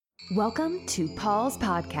Welcome to Paul's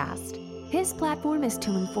podcast. His platform is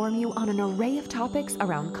to inform you on an array of topics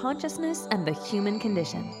around consciousness and the human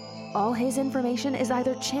condition. All his information is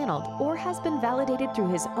either channeled or has been validated through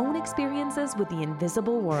his own experiences with the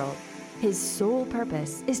invisible world. His sole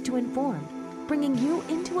purpose is to inform, bringing you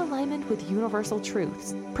into alignment with universal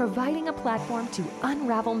truths, providing a platform to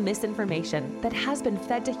unravel misinformation that has been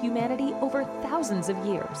fed to humanity over thousands of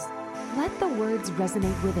years. Let the words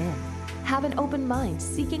resonate within. Have an open mind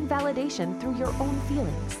seeking validation through your own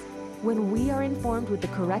feelings. When we are informed with the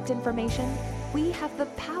correct information, we have the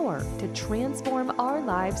power to transform our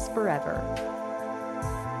lives forever.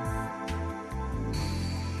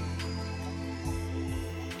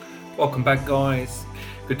 Welcome back, guys.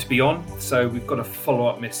 Good to be on. So we've got a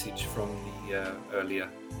follow-up message from the earlier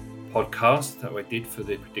podcast that I did for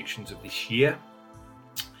the predictions of this year.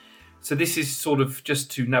 So this is sort of just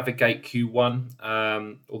to navigate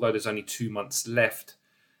Q1, although there's only 2 months left.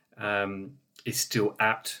 It's still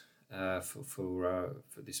apt for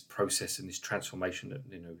this process and this transformation that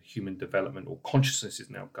human development or consciousness is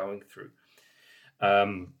now going through.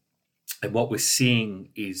 And what we're seeing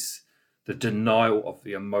is the denial of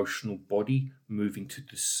the emotional body moving to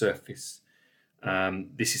the surface.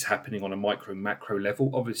 This is happening on a micro macro level.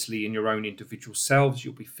 Obviously, in your own individual selves,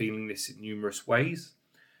 you'll be feeling this in numerous ways.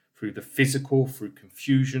 Through the physical, through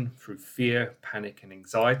confusion, through fear, panic, and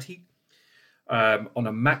anxiety. On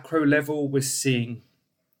a macro level, we're seeing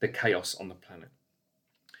the chaos on the planet.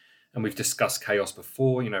 And we've discussed chaos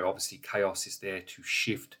before. Obviously, chaos is there to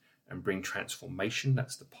shift and bring transformation.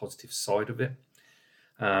 That's the positive side of it.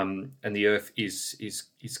 And the earth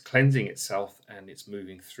is cleansing itself, and it's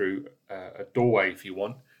moving through a doorway, if you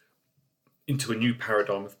want, into a new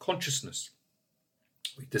paradigm of consciousness.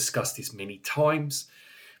 We've discussed this many times.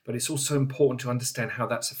 But it's also important to understand how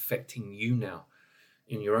that's affecting you now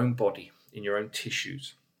in your own body, in your own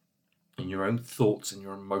tissues, in your own thoughts and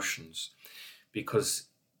your emotions, because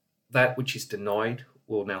that which is denied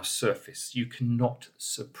will now surface. You cannot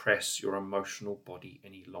suppress your emotional body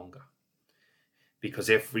any longer, because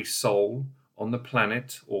every soul on the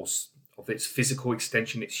planet, or of its physical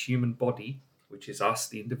extension, its human body, which is us,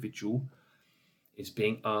 the individual, is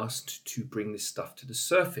being asked to bring this stuff to the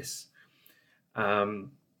surface.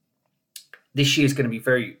 This year is going to be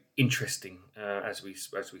very interesting, as we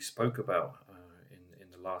spoke about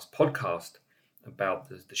in the last podcast, about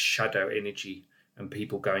the shadow energy and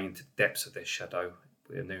people going into the depths of their shadow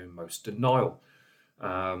when they're in most denial.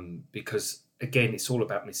 Because, again, it's all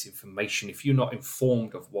about misinformation. If you're not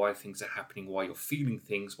informed of why things are happening, why you're feeling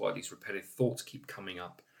things, why these repetitive thoughts keep coming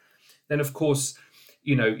up, then, of course,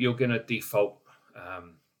 you're going to default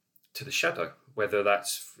to the shadow, whether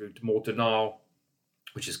that's through more denial,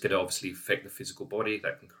 which is going to obviously affect the physical body.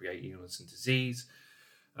 That can create illness and disease.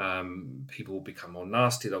 People will become more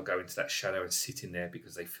nasty. They'll go into that shadow and sit in there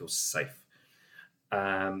because they feel safe.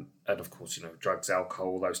 And of course, drugs,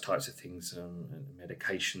 alcohol, those types of things, and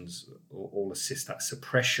medications all assist that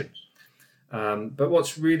suppression. But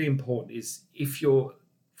what's really important is if you're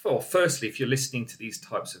listening to these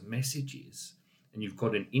types of messages and you've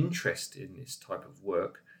got an interest in this type of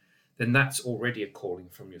work, then that's already a calling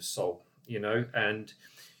from your soul. And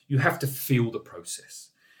you have to feel the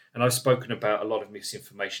process. And I've spoken about a lot of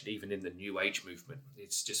misinformation, even in the New Age movement.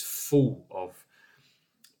 It's just full of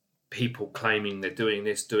people claiming they're doing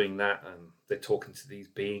this, doing that, and they're talking to these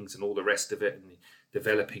beings and all the rest of it, and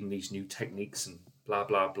developing these new techniques and blah,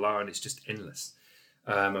 blah, blah, and it's just endless.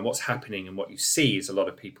 And what's happening and what you see is a lot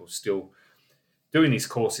of people still doing these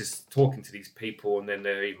courses, talking to these people, and then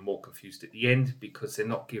they're even more confused at the end because they're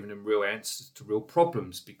not giving them real answers to real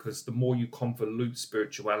problems. Because the more you convolute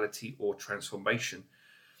spirituality or transformation,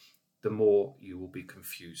 the more you will be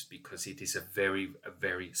confused, because it is a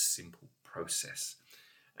very simple process.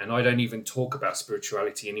 And I don't even talk about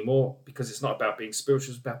spirituality anymore, because it's not about being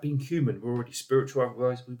spiritual, it's about being human. We're already spiritual,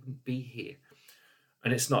 otherwise we wouldn't be here.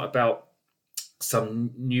 And it's not about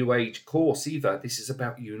some New Age course either. This is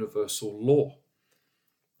about universal law,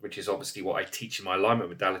 which is obviously what I teach in my alignment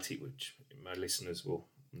modality, which my listeners will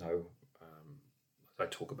know I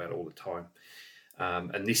talk about all the time.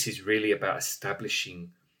 And this is really about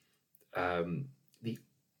establishing the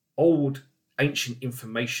old ancient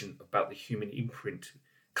information about the human imprint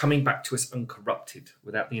coming back to us uncorrupted,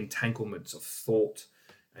 without the entanglements of thought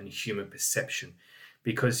and human perception.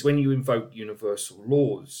 Because when you invoke universal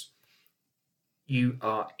laws, you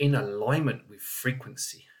are in alignment with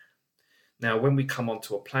frequency. Now, when we come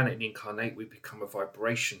onto a planet and incarnate, we become a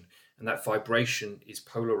vibration, and that vibration is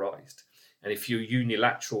polarized. And if you're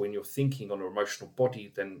unilateral in your thinking on an emotional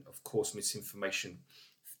body, then, of course, misinformation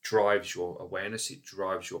drives your awareness. It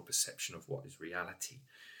drives your perception of what is reality.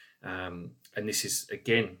 And this is,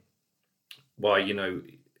 again, why,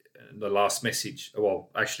 the last message, well,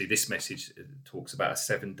 actually this message talks about a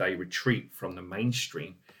 7-day retreat from the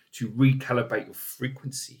mainstream to recalibrate your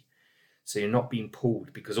frequency. So you're not being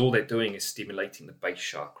pulled, because all they're doing is stimulating the base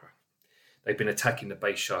chakra. They've been attacking the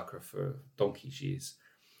base chakra for donkey's years,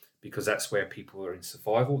 because that's where people are in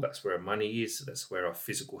survival. That's where our money is. That's where our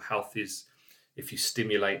physical health is. If you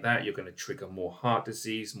stimulate that, you're going to trigger more heart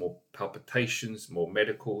disease, more palpitations, more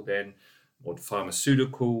medical, then more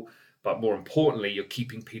pharmaceutical. But more importantly, you're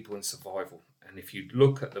keeping people in survival. And if you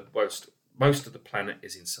look at the most of the planet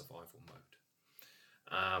is in survival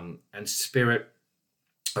mode. And spirit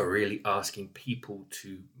are really asking people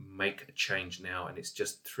to make a change now. And it's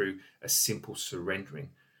just through a simple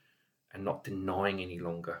surrendering and not denying any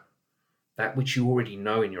longer that which you already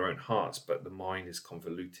know in your own hearts, but the mind is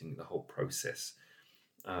convoluting the whole process.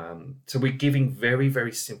 So we're giving very,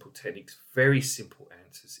 very simple techniques, very simple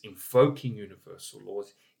answers, invoking universal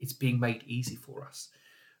laws. It's being made easy for us.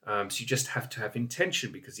 So you just have to have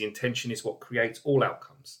intention, because the intention is what creates all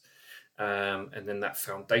outcomes. And then that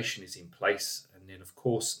foundation is in place. And then, of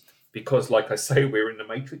course, because like I say, we're in the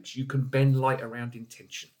matrix, you can bend light around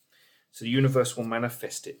intention. So the universe will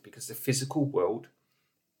manifest it, because the physical world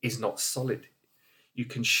is not solid. You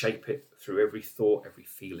can shape it through every thought, every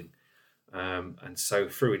feeling. And so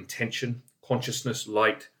through intention, consciousness,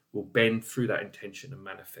 light will bend through that intention and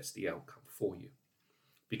manifest the outcome for you.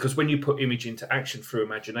 Because when you put image into action through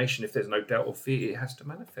imagination, if there's no doubt or fear, it has to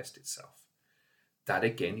manifest itself. That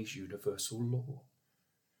again is universal law.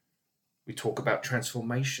 We talk about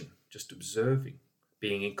transformation, just observing,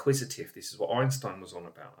 being inquisitive. This is what Einstein was on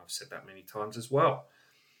about. I've said that many times as well.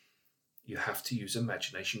 You have to use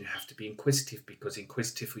imagination. You have to be inquisitive, because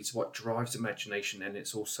inquisitive is what drives imagination, and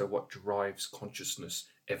it's also what drives consciousness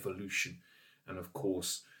evolution. And of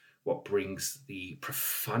course, what brings the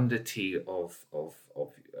profundity of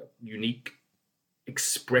unique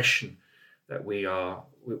expression that we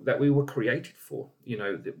were created for.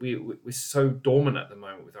 That we're so dormant at the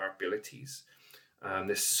moment with our abilities.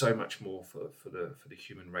 There's so much more for the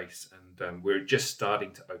human race, and we're just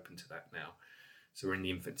starting to open to that now. So we're in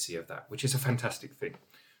the infancy of that, which is a fantastic thing.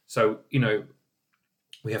 So,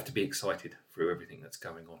 we have to be excited through everything that's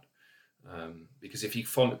going on. Because if you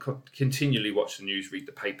continually watch the news, read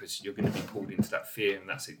the papers, you're going to be pulled into that fear, and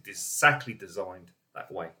that's exactly designed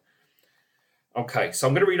that way. Okay, so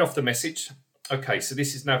I'm going to read off the message. Okay, so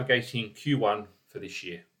this is navigating Q1 for this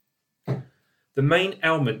year. The main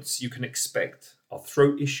ailments you can expect are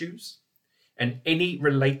throat issues and any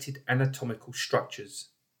related anatomical structures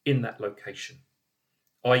in that location,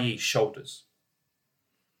 i.e. shoulders,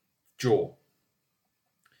 jaw.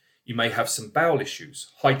 You may have some bowel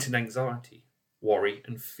issues, heightened anxiety, worry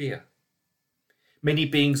and fear. Many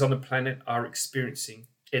beings on the planet are experiencing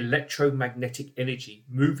electromagnetic energy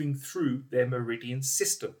moving through their meridian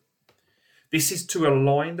system. This is to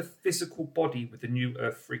align the physical body with the new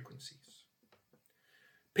earth frequencies.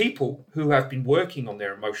 People who have been working on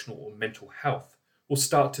their emotional or mental health will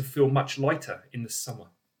start to feel much lighter in the summer.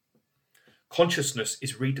 Consciousness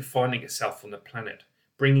is redefining itself on the planet,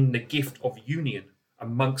 bringing the gift of union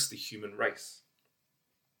amongst the human race.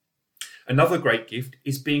 Another great gift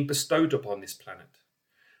is being bestowed upon this planet,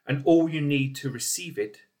 and all you need to receive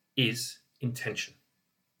it is intention.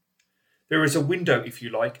 There is a window, if you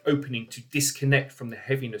like, opening to disconnect from the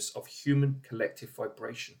heaviness of human collective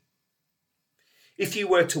vibration. If you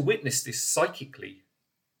were to witness this psychically,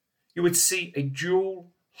 you would see a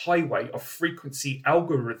dual highway of frequency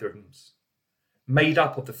algorithms made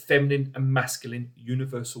up of the feminine and masculine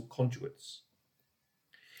universal conduits.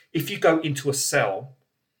 If you go into a cell,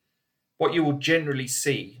 what you will generally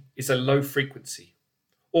see is a low frequency,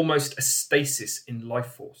 almost a stasis in life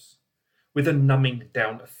force, with a numbing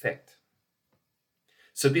down effect.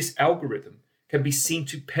 So this algorithm can be seen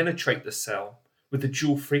to penetrate the cell with the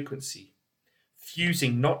dual frequency,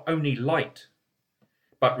 fusing not only light,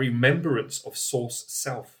 but remembrance of source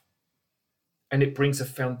self. And it brings a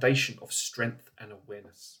foundation of strength and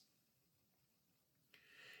awareness.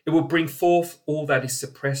 It will bring forth all that is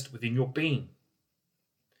suppressed within your being,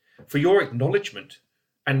 for your acknowledgement,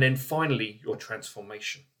 and then finally your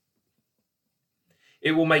transformation.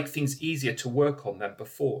 It will make things easier to work on than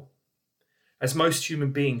before, as most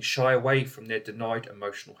human beings shy away from their denied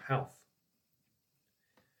emotional health.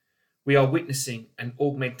 We are witnessing an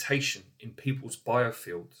augmentation in people's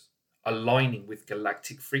biofields, aligning with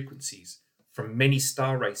galactic frequencies from many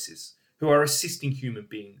star races who are assisting human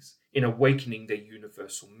beings in awakening their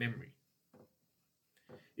universal memory.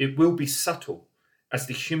 It will be subtle, as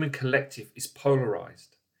the human collective is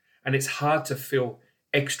polarized, and it's hard to feel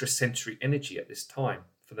extrasensory energy at this time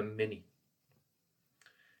for the many.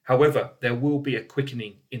 However, there will be a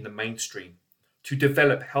quickening in the mainstream to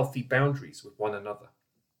develop healthy boundaries with one another.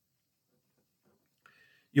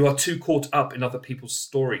 You are too caught up in other people's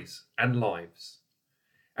stories and lives,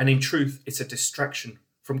 and in truth, it's a distraction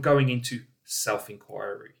from going into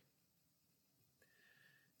self-inquiry.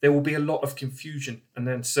 There will be a lot of confusion and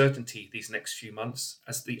uncertainty these next few months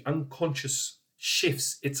as the unconscious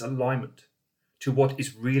shifts its alignment to what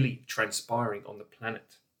is really transpiring on the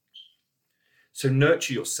planet. So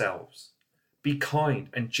nurture yourselves, be kind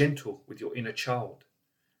and gentle with your inner child,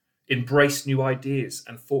 embrace new ideas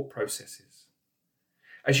and thought processes.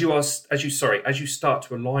 As you start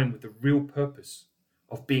to align with the real purpose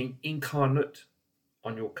of being incarnate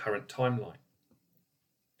on your current timeline.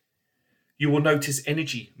 You will notice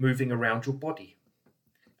energy moving around your body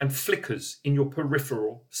and flickers in your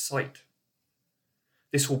peripheral sight.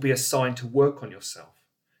 This will be a sign to work on yourself,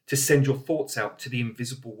 to send your thoughts out to the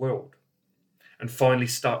invisible world, and finally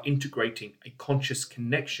start integrating a conscious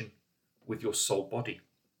connection with your soul body.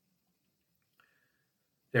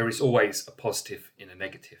 There is always a positive in a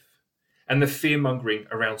negative, and the fear-mongering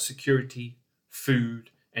around security, food,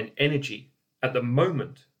 and energy at the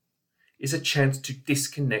moment is a chance to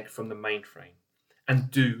disconnect from the mainframe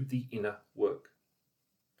and do the inner work.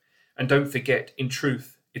 And don't forget, in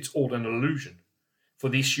truth, it's all an illusion, for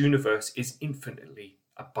this universe is infinitely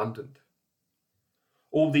abundant.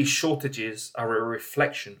 All these shortages are a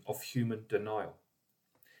reflection of human denial.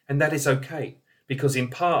 And that is okay, because in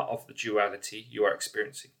part of the duality you are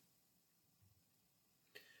experiencing.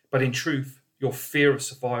 But in truth, your fear of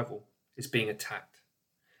survival is being attacked,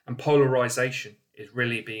 and polarization is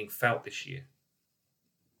really being felt this year.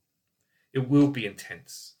 It will be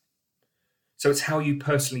intense. So it's how you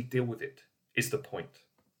personally deal with it is the point.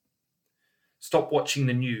 Stop watching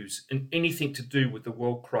the news and anything to do with the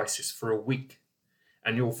world crisis for a week,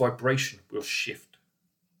 and your vibration will shift.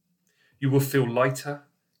 You will feel lighter,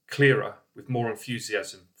 clearer, with more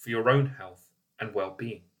enthusiasm for your own health and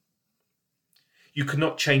well-being. You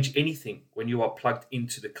cannot change anything when you are plugged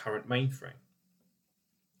into the current mainframe.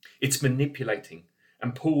 It's manipulating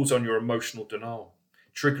and pulls on your emotional denial,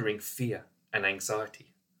 triggering fear and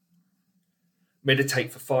anxiety.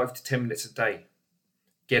 Meditate for 5 to 10 minutes a day.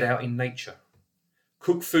 Get out in nature.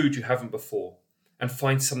 Cook food you haven't before and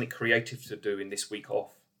find something creative to do in this week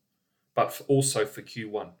off, but also for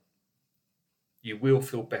Q1. You will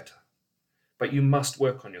feel better, but you must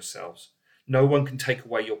work on yourselves. No one can take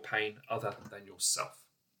away your pain other than yourself.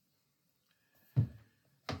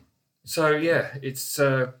 So yeah, it's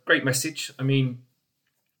a great message. I mean,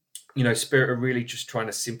 Spirit are really just trying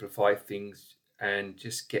to simplify things and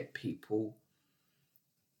just get people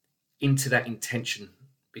into that intention,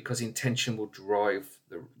 because intention will drive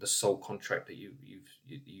the soul contract that you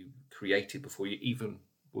created before you even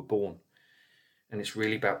were born. And it's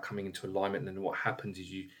really about coming into alignment. And then what happens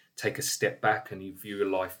is you take a step back and you view your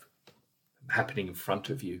life happening in front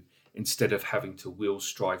of you, instead of having to will,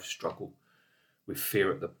 strive, struggle with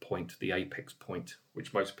fear at the apex point,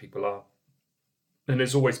 which most people are. And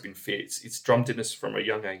there's always been fear. It's drummed in us from a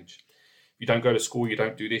young age. You don't go to school, you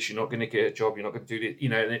don't do this, you're not going to get a job, you're not going to do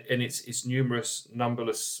this, and it's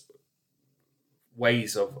numberless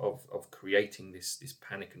ways of creating this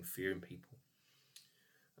panic and fear in people.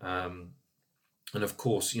 And of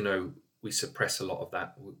course, we suppress a lot of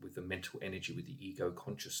that with the mental energy, with the ego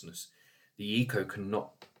consciousness. The ego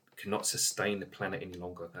cannot sustain the planet any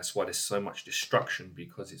longer. That's why there's so much destruction,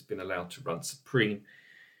 because it's been allowed to run supreme,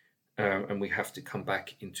 and we have to come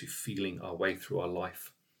back into feeling our way through our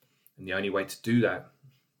life. And the only way to do that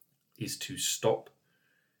is to stop,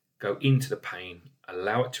 go into the pain,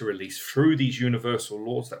 allow it to release through these universal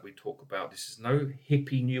laws that we talk about. This is no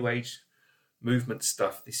hippie new age movement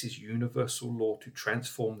stuff. This is universal law to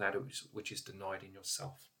transform that which is denied in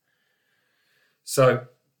yourself. So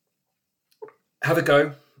have a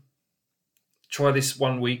go. Try this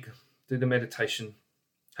 1 week. Do the meditation.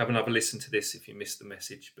 Have another listen to this if you missed the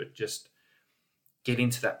message, but just get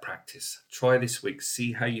into that practice. Try this week.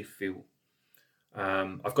 See how you feel.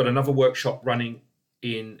 I've got another workshop running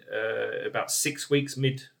in about 6 weeks,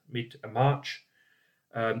 mid-March.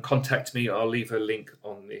 Contact me. I'll leave a link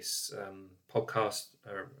on this podcast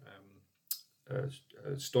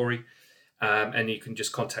story, and you can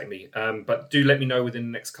just contact me. But do let me know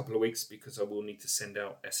within the next couple of weeks, because I will need to send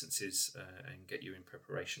out essences and get you in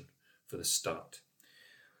preparation for the start.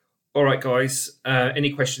 All right, guys.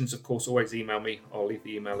 Any questions, of course, always email me. I'll leave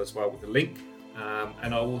the email as well with the link.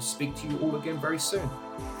 And I will speak to you all again very soon.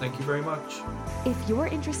 Thank you very much. If you're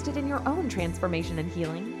interested in your own transformation and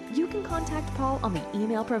healing, you can contact Paul on the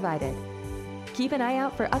email provided. Keep an eye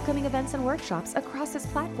out for upcoming events and workshops across his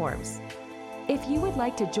platforms. If you would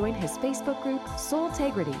like to join his Facebook group,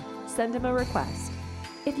 Soultegrity, send him a request.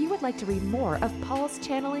 If you would like to read more of Paul's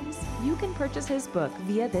channelings, you can purchase his book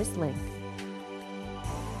via this link.